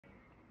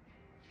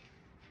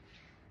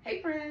Hey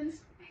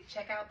friends,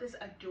 check out this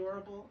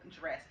adorable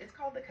dress. It's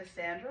called the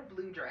Cassandra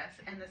Blue Dress,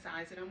 and the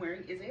size that I'm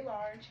wearing is a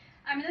large.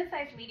 I'm in the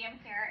size medium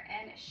here,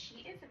 and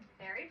she is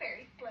very,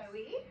 very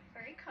flowy,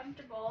 very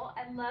comfortable.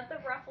 I love the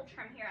ruffle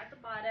trim here at the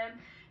bottom.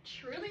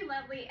 Truly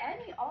lovely. And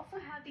we also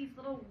have these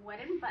little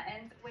wooden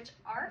buttons, which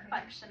are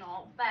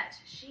functional, but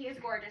she is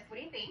gorgeous. What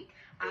do you think?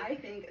 I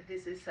think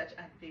this is such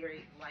a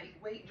very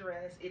lightweight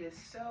dress. It is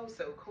so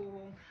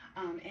cool,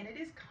 and it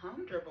is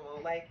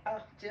comfortable. Like,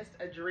 oh, just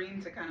a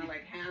dream to kind of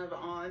like have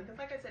on. Because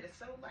like I said, it's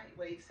so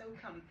lightweight, so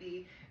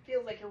comfy.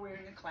 Feels like you're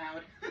wearing a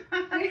cloud.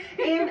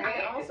 And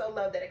I also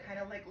love that it kind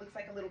of like looks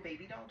like a little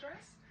baby doll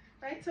dress.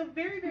 Right, so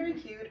very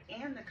cute,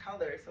 and the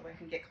color, so I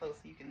can get close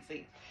so you can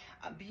see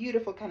a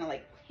beautiful kind of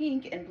like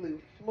pink and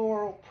blue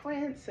floral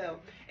print. So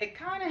it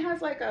kind of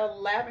has like a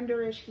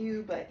lavenderish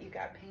hue, but you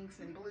got pinks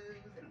and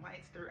blues and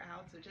whites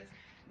throughout. So just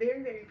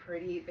very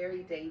pretty,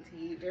 very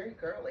dainty, very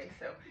girly.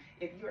 So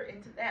if you're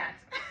into that,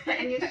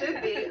 and you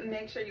should be,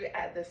 make sure you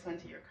add this one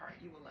to your cart.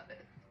 You will love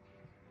it.